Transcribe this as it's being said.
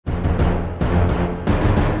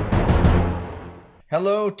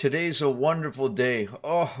Hello, today's a wonderful day.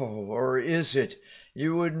 Oh, or is it?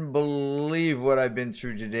 You wouldn't believe what I've been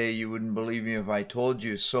through today. You wouldn't believe me if I told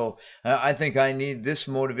you. So I think I need this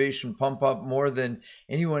motivation pump up more than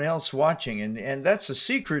anyone else watching. And that's the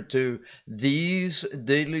secret to these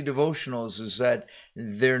daily devotionals, is that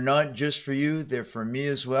they're not just for you, they're for me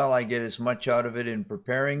as well. I get as much out of it in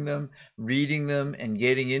preparing them, reading them, and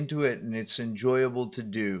getting into it, and it's enjoyable to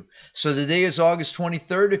do. So today is August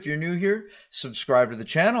 23rd. If you're new here, subscribe to the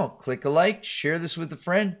channel, click a like, share this with a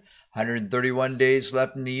friend. 131 days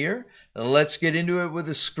left in the year. Let's get into it with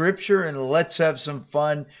the scripture and let's have some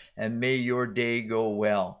fun, and may your day go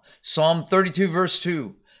well. Psalm 32 verse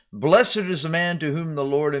 2. Blessed is the man to whom the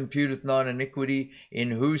Lord imputeth not iniquity,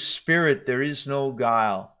 in whose spirit there is no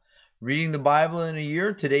guile. Reading the Bible in a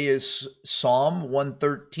year, today is Psalm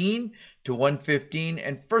 113 to 115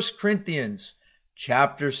 and 1 Corinthians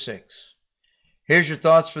chapter 6. Here's your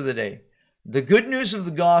thoughts for the day. The good news of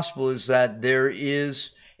the gospel is that there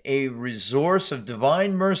is a resource of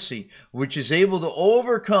divine mercy which is able to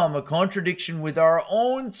overcome a contradiction with our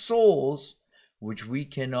own souls which we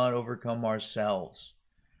cannot overcome ourselves.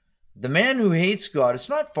 The man who hates God is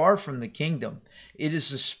not far from the kingdom. It is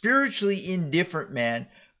the spiritually indifferent man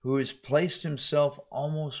who has placed himself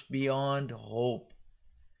almost beyond hope.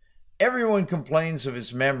 Everyone complains of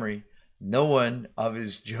his memory, no one of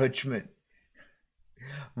his judgment.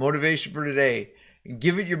 Motivation for today: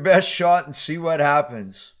 give it your best shot and see what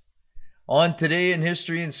happens. On Today in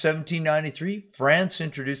History in 1793, France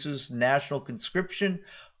introduces national conscription,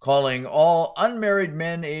 calling all unmarried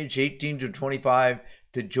men aged 18 to 25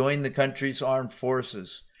 to join the country's armed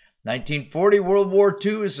forces. 1940, World War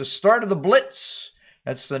II is the start of the Blitz.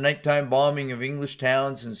 That's the nighttime bombing of English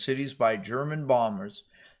towns and cities by German bombers.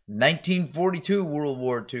 1942, World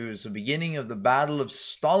War II is the beginning of the Battle of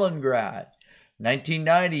Stalingrad.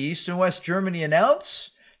 1990, East and West Germany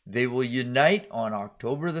announce they will unite on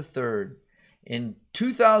October the 3rd. In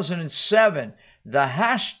 2007, the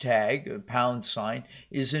hashtag, #,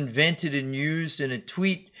 is invented and used in a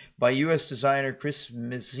tweet by U.S. designer Chris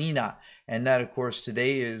Messina. And that, of course,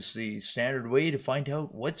 today is the standard way to find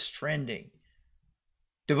out what's trending.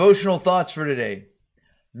 Devotional thoughts for today.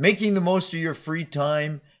 Making the most of your free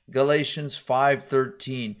time, Galatians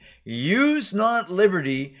 5:13. Use not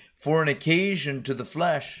liberty for an occasion to the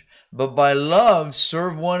flesh, but by love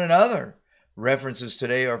serve one another. References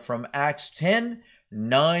today are from Acts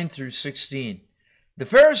 10:9 through 16. The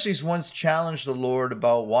Pharisees once challenged the Lord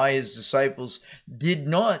about why his disciples did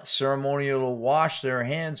not ceremonially wash their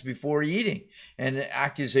hands before eating, an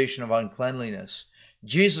accusation of uncleanliness.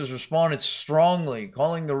 Jesus responded strongly,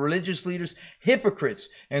 calling the religious leaders hypocrites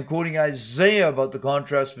and quoting Isaiah about the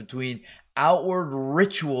contrast between outward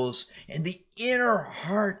rituals and the inner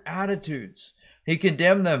heart attitudes. He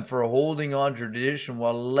condemned them for holding on to tradition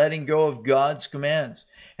while letting go of God's commands.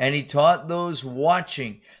 And he taught those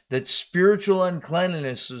watching that spiritual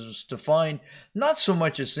uncleanliness is defined not so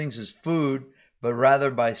much as things as food, but rather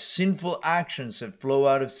by sinful actions that flow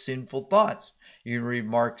out of sinful thoughts. You can read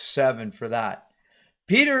Mark 7 for that.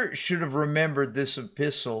 Peter should have remembered this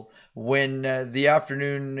epistle when the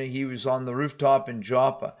afternoon he was on the rooftop in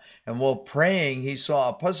Joppa. And while praying, he saw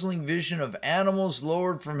a puzzling vision of animals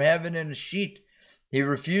lowered from heaven in a sheet. He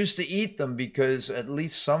refused to eat them because at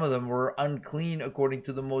least some of them were unclean according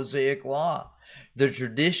to the Mosaic law. The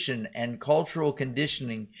tradition and cultural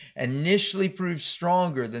conditioning initially proved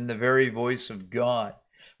stronger than the very voice of God.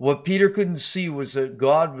 What Peter couldn't see was that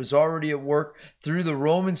God was already at work through the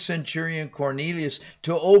Roman centurion Cornelius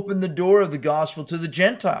to open the door of the gospel to the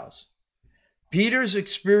Gentiles. Peter's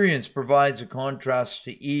experience provides a contrast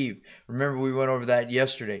to Eve. Remember, we went over that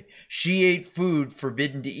yesterday. She ate food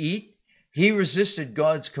forbidden to eat. He resisted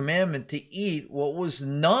God's commandment to eat what was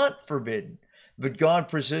not forbidden, but God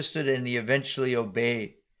persisted and he eventually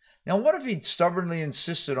obeyed. Now, what if he'd stubbornly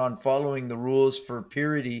insisted on following the rules for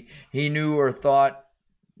purity he knew or thought,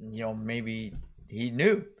 maybe he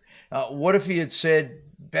knew? What if he had said,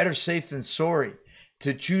 better safe than sorry?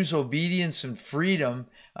 To choose obedience and freedom,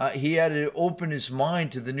 he had to open his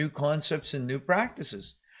mind to the new concepts and new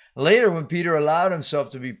practices. Later, when Peter allowed himself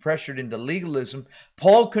to be pressured into legalism,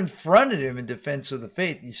 Paul confronted him in defense of the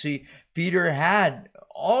faith. You see, Peter had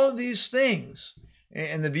all of these things,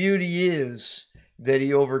 and the beauty is that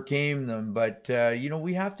he overcame them. But,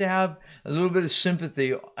 we have to have a little bit of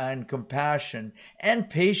sympathy and compassion and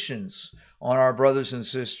patience on our brothers and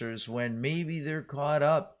sisters when maybe they're caught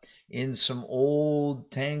up in some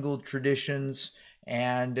old tangled traditions,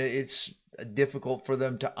 and it's difficult for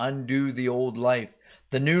them to undo the old life.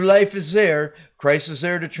 The new life is there. Christ is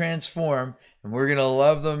there to transform, And we're going to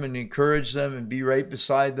love them and encourage them and be right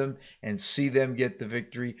beside them and see them get the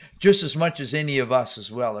victory just as much as any of us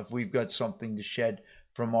as well, if we've got something to shed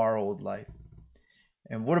from our old life.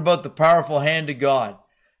 And what about the powerful hand of God?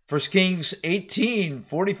 1 Kings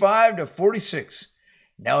 18:45-46.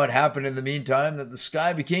 Now it happened in the meantime that the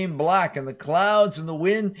sky became black and the clouds and the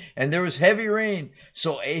wind, and there was heavy rain.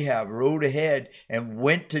 So Ahab rode ahead and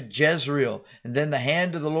went to Jezreel. And then the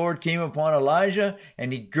hand of the Lord came upon Elijah,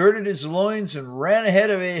 and he girded his loins and ran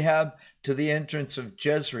ahead of Ahab to the entrance of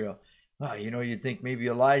Jezreel. Well, you'd think maybe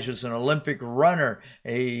Elijah's an Olympic runner,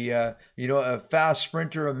 a fast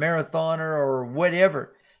sprinter, a marathoner, or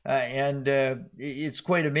whatever. It's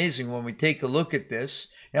quite amazing when we take a look at this.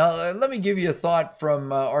 Now, let me give you a thought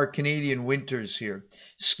from our Canadian winters here.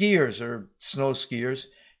 Skiers or snow skiers,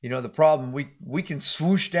 the problem, we can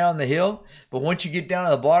swoosh down the hill, but once you get down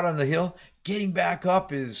to the bottom of the hill, getting back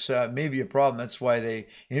up is maybe a problem. That's why they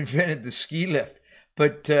invented the ski lift.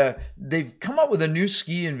 But they've come up with a new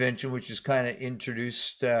ski invention, which is kind of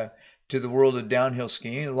introduced to the world of downhill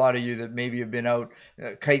skiing. A lot of you that maybe have been out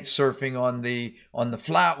kite surfing on the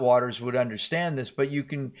flat waters would understand this, but you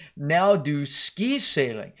can now do ski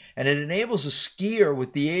sailing, and it enables a skier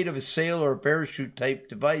with the aid of a sail or a parachute type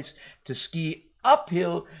device to ski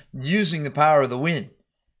uphill using the power of the wind.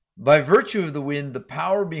 By virtue of the wind, the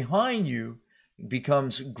power behind you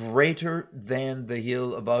becomes greater than the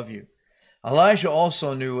hill above you. Elijah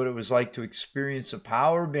also knew what it was like to experience the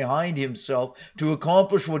power behind himself to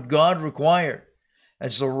accomplish what God required.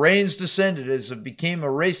 As the rains descended, as it became a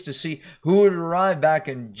race to see who would arrive back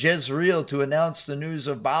in Jezreel to announce the news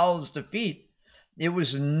of Baal's defeat, it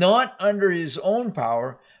was not under his own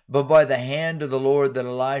power, but by the hand of the Lord that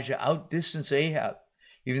Elijah outdistanced Ahab,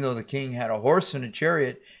 even though the king had a horse and a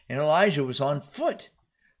chariot, and Elijah was on foot.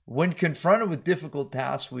 When confronted with difficult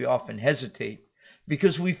tasks, we often hesitate,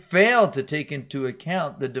 because we fail to take into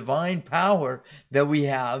account the divine power that we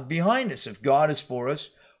have behind us. If God is for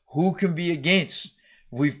us, who can be against?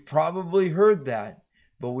 We've probably heard that,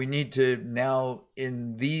 but we need to now,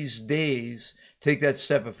 in these days, take that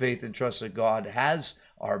step of faith and trust that God has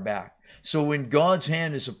our back. So when God's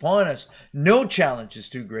hand is upon us, no challenge is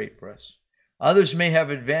too great for us. Others may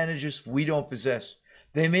have advantages we don't possess.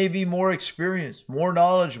 They may be more experienced, more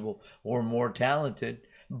knowledgeable, or more talented.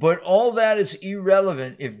 But all that is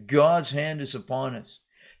irrelevant if God's hand is upon us.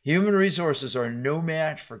 Human resources are no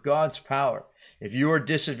match for God's power. If you are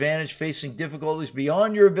disadvantaged, facing difficulties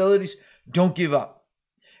beyond your abilities, don't give up.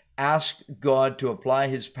 Ask God to apply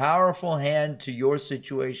his powerful hand to your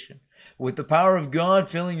situation. With the power of God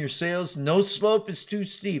filling your sails, no slope is too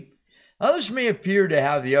steep. Others may appear to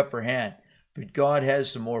have the upper hand, but God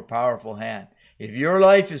has the more powerful hand. If your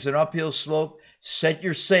life is an uphill slope, set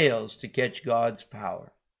your sails to catch God's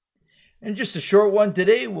power. And just a short one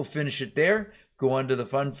today, we'll finish it there. Go on to the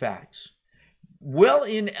fun facts. Well,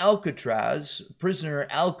 in Alcatraz, prisoner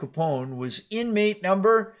Al Capone was inmate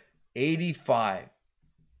number 85.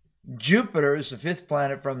 Jupiter is the fifth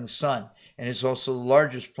planet from the sun, and is also the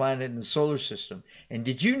largest planet in the solar system. And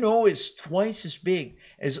did you know it's twice as big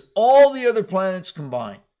as all the other planets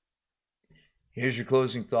combined? Here's your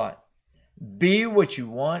closing thought. Be what you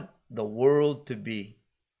want the world to be.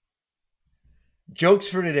 Jokes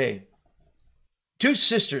for today. Two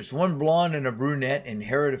sisters, one blonde and a brunette,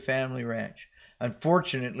 inherit a family ranch.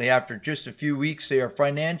 Unfortunately, after just a few weeks, they are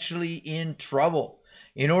financially in trouble.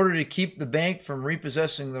 In order to keep the bank from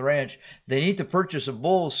repossessing the ranch, they need to purchase a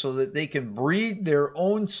bull so that they can breed their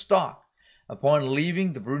own stock. Upon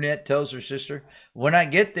leaving, the brunette tells her sister, "When I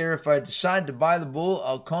get there, if I decide to buy the bull,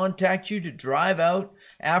 I'll contact you to drive out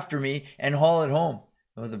after me and haul it home."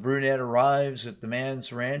 Well, the brunette arrives at the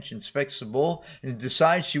man's ranch, inspects the bull, and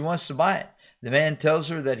decides she wants to buy it. The man tells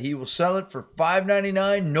her that he will sell it for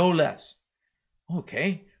 $5.99, no less.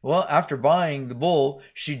 Okay, well, after buying the bull,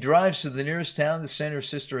 she drives to the nearest town to send her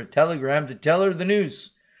sister a telegram to tell her the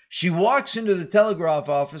news. She walks into the telegraph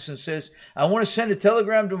office and says, "I want to send a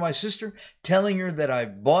telegram to my sister telling her that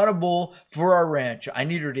I've bought a bull for our ranch. I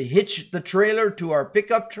need her to hitch the trailer to our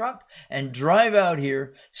pickup truck and drive out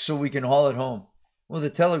here so we can haul it home." Well, the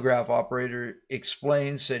telegraph operator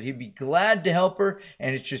explains that he'd be glad to help her,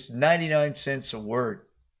 and it's just 99 cents a word.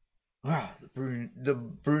 Wow, the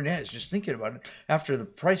brunette is just thinking about it. After the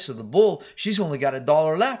price of the bull, she's only got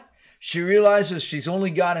 $1 left. She realizes she's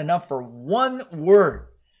only got enough for one word.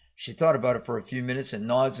 She thought about it for a few minutes and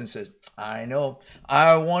nods and says, "I know.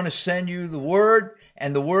 I want to send you the word,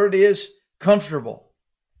 and the word is comfortable."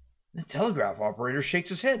 The telegraph operator shakes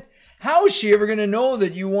his head. How is she ever going to know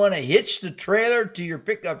that you want to hitch the trailer to your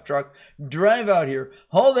pickup truck, drive out here,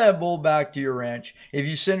 haul that bull back to your ranch if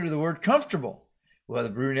you send her the word comfortable? Well, the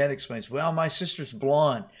brunette explains, well, my sister's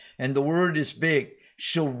blonde and the word is big.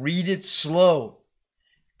 She'll read it slow.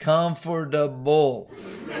 Comfortable.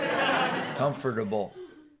 Comfortable.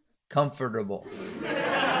 Comfortable.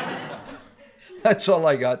 That's all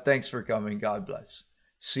I got. Thanks for coming. God bless.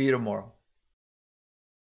 See you tomorrow.